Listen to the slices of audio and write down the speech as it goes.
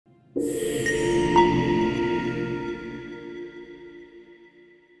Hello,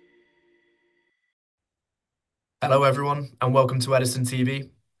 everyone, and welcome to Edison TV.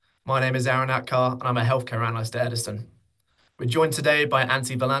 My name is Aaron Atkar, and I'm a healthcare analyst at Edison. We're joined today by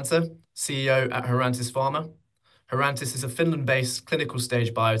Antti Vuolanto, CEO at Herantis Pharma. Herantis is a Finland-based clinical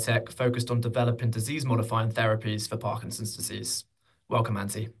stage biotech focused on developing disease-modifying therapies for Parkinson's disease. Welcome,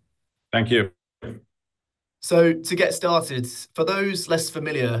 Antti. Thank you. So, to get started, for those less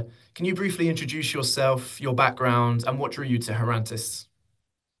familiar, can you briefly introduce yourself, your background, and what drew you to Herantis?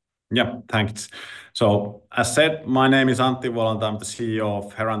 Yeah, thanks. So, as said, my name is Antti Vuolanto. I'm the CEO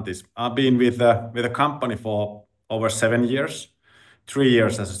of Herantis. I've been with the company for over 7 years, 3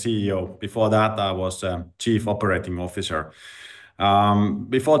 years as a CEO. Before that, I was Chief Operating Officer.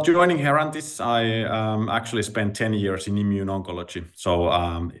 Before joining Herantis, I actually spent 10 years in immuno-oncology, so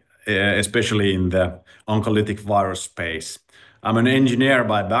especially in the oncolytic virus space. I'm an engineer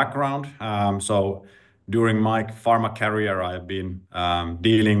by background, so during my pharma career, I've been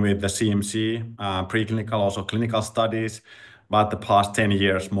dealing with the CMC, preclinical, also clinical studies, but the past 10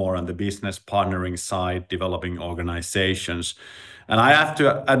 years more on the business partnering side, developing organizations. And I have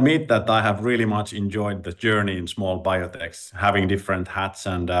to admit that I have really much enjoyed the journey in small biotechs, having different hats,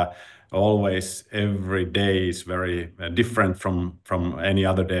 and always every day is very different from any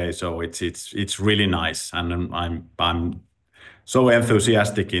other day. So it's really nice, and I'm so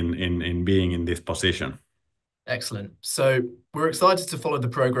enthusiastic in being in this position. Excellent. So we're excited to follow the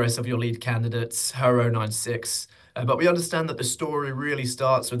progress of your lead candidates, HER096, but we understand that the story really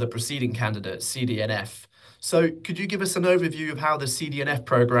starts with the preceding candidate, CDNF. So could you give us an overview of how the CDNF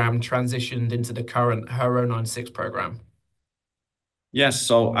program transitioned into the current HER096 program? Yes,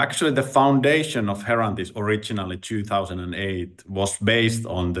 so actually the foundation of Herantis originally 2008 was based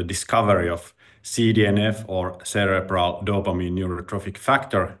on the discovery of CDNF, or cerebral dopamine neurotrophic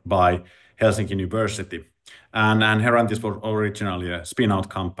factor, by Helsinki University. And Herantis was originally a spin-out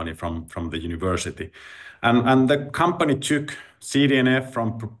company from the university. And the company took CDNF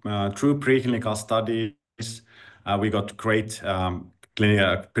from through preclinical studies. We got great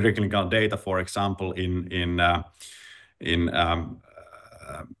preclinical data, for example, in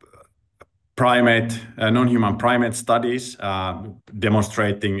non-human primate studies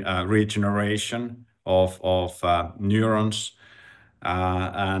demonstrating regeneration of neurons.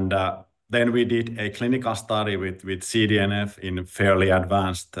 Then we did a clinical study with CDNF in fairly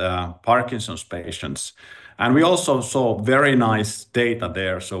advanced Parkinson's patients. And we also saw very nice data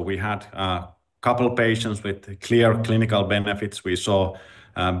there. So we had a couple patients with clear clinical benefits. We saw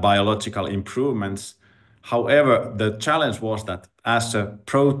biological improvements. However, the challenge was that as a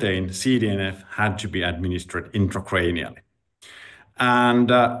protein, CDNF had to be administered intracranially. And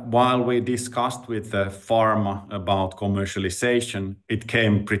while we discussed with the pharma about commercialization, it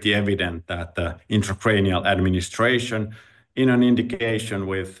came pretty evident that the intracranial administration in an indication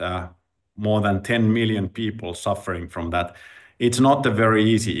with more than 10 million people suffering from that, it's not a very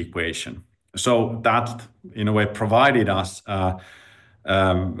easy equation. So that, in a way, provided us a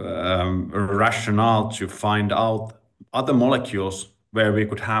rationale to find out other molecules where we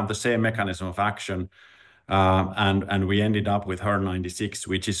could have the same mechanism of action. And we ended up with HER96,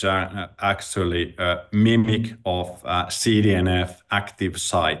 which is actually a mimic of CDNF active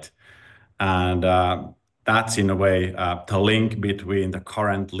site. And that's, in a way, the link between the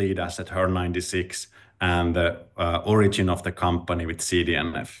current lead asset HER96 and the origin of the company with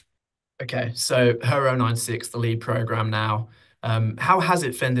CDNF. Okay, so HER096, the lead program now. How has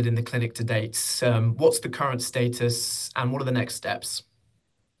it fended in the clinic to date? What's the current status, and what are the next steps?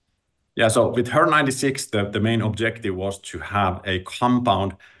 Yeah, so with HER96, the main objective was to have a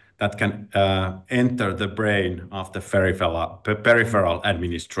compound that can enter the brain after peripheral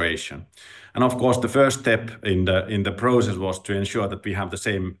administration. And of course, the first step in the process was to ensure that we have the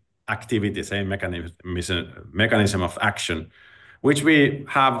same activity, same mechanism of action, which we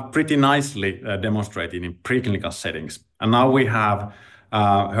have pretty nicely demonstrated in preclinical settings. And now we have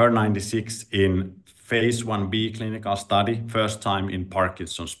HER96 in phase 1b clinical study, first time in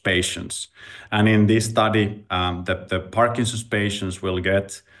Parkinson's patients. And in this study, the Parkinson's patients will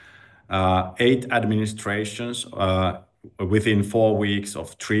get 8 administrations within 4 weeks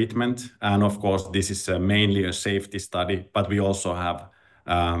of treatment. And of course, this is mainly a safety study, but we also have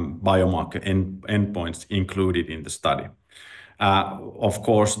biomarker endpoints included in the study. Of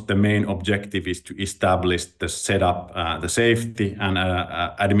course, the main objective is to establish the setup, the safety and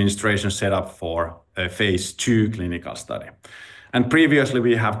administration setup for a phase 2 clinical study. And previously,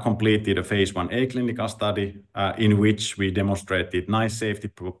 we have completed a phase 1a clinical study in which we demonstrated nice safety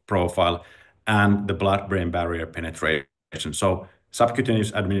profile and the blood-brain barrier penetration. So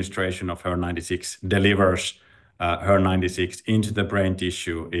subcutaneous administration of HER96 delivers HER96 into the brain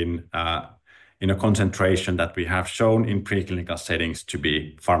tissue in a concentration that we have shown in preclinical settings to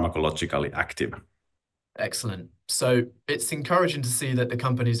be pharmacologically active. Excellent. So it's encouraging to see that the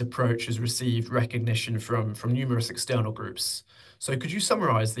company's approach has received recognition from numerous external groups. So could you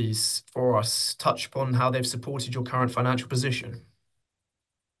summarize these for us, touch upon how they've supported your current financial position?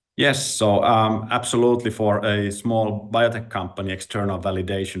 Yes, so absolutely, for a small biotech company, external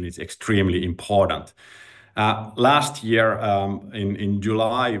validation is extremely important. Last year, in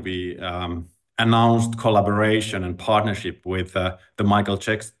July, we announced collaboration and partnership with the Michael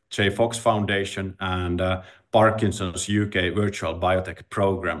J. Fox Foundation and Parkinson's UK Virtual Biotech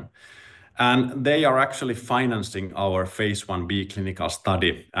Program. And they are actually financing our phase 1b clinical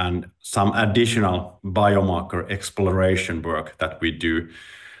study and some additional biomarker exploration work that we do.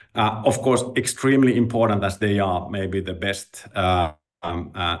 Of course, extremely important, as they are maybe the best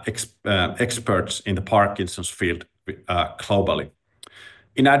experts in the Parkinson's field globally.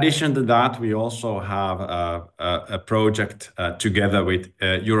 In addition to that, we also have a project together with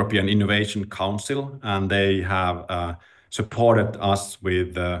European Innovation Council, and they have supported us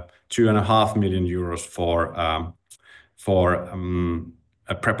with 2.5 million euros for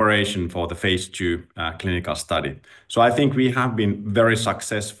a preparation for the phase 2 clinical study. So I think we have been very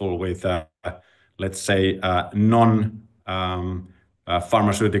successful with, let's say,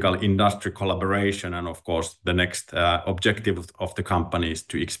 pharmaceutical industry collaboration, and of course the next objective of the company is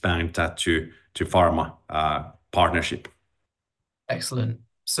to expand that to pharma partnership. Excellent.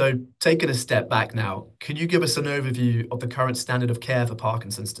 So taking a step back now, can you give us an overview of the current standard of care for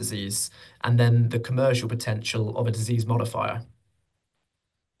Parkinson's disease and then the commercial potential of a disease modifier?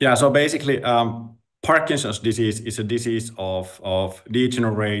 Yeah, so basically Parkinson's disease is a disease of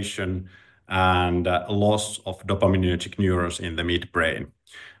degeneration and loss of dopaminergic neurons in the midbrain.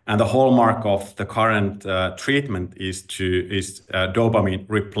 And the hallmark of the current treatment is dopamine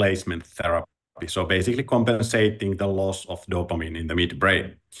replacement therapy. So basically compensating the loss of dopamine in the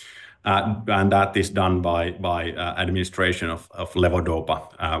midbrain. And that is done by administration of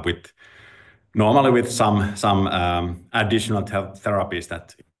levodopa normally with some additional therapies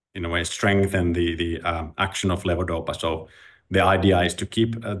that in a way strengthen the action of levodopa. So the idea is to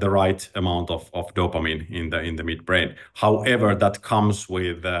keep the right amount of dopamine in the midbrain. However, that comes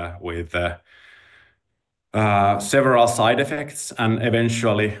with several side effects, and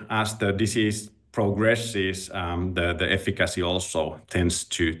eventually, as the disease progresses, the efficacy also tends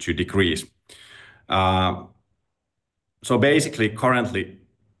to decrease. So basically, currently,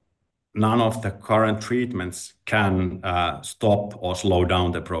 none of the current treatments can stop or slow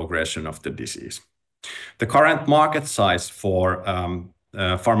down the progression of the disease. The current market size for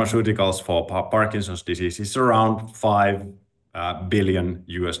pharmaceuticals for Parkinson's disease is around $5 billion.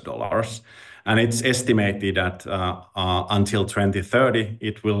 And it's estimated that until 2030,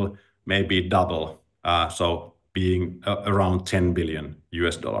 it will maybe double, so being around $10 billion.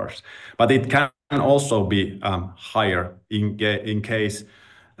 But it can also be higher in case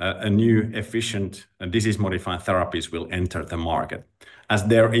a new efficient disease-modifying therapies will enter the market, as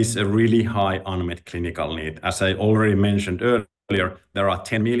there is a really high unmet clinical need. As I already mentioned earlier, there are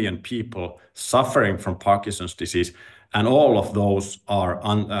 10 million people suffering from Parkinson's disease, and all of those are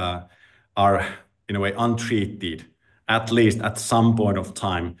in a way untreated, at least at some point of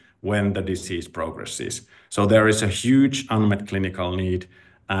time when the disease progresses. So there is a huge unmet clinical need,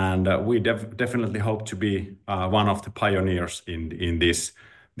 and we definitely hope to be one of the pioneers in this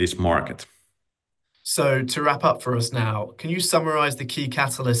market. So to wrap up for us now, can you summarize the key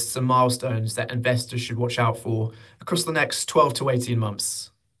catalysts and milestones that investors should watch out for across the next 12 to 18 months?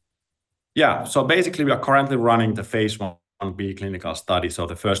 Yeah, so basically we are currently running the phase 1b clinical study, so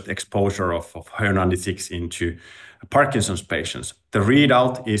the first exposure of HER96 into Parkinson's patients. The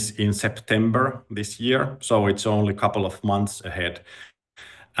readout is in September this year, so it's only a couple of months ahead.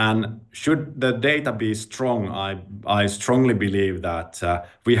 And should the data be strong, I strongly believe that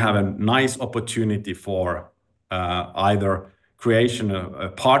we have a nice opportunity for either creation of a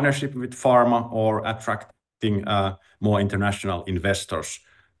partnership with pharma or attracting more international investors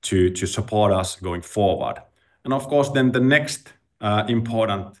to support us going forward. And of course, then the next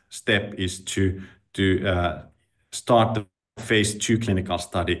important step is to start the phase 2 clinical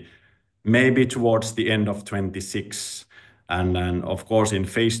study, maybe towards the end of 26. And then, of course, in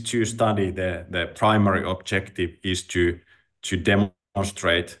phase 2 study, the primary objective is to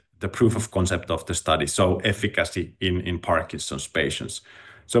demonstrate the proof of concept of the study, so efficacy in Parkinson's patients.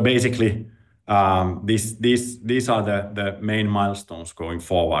 So basically, these are the main milestones going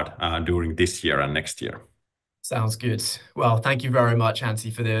forward during this year and next year. Sounds good. Well, thank you very much,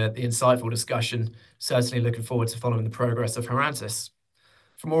 Antti, for the insightful discussion. Certainly looking forward to following the progress of Herantis.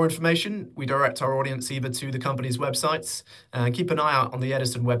 For more information, we direct our audience either to the company's websites and keep an eye out on the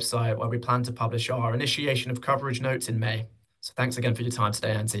Edison website where we plan to publish our initiation of coverage notes in May. So thanks again for your time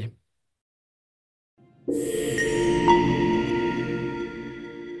today, Antti.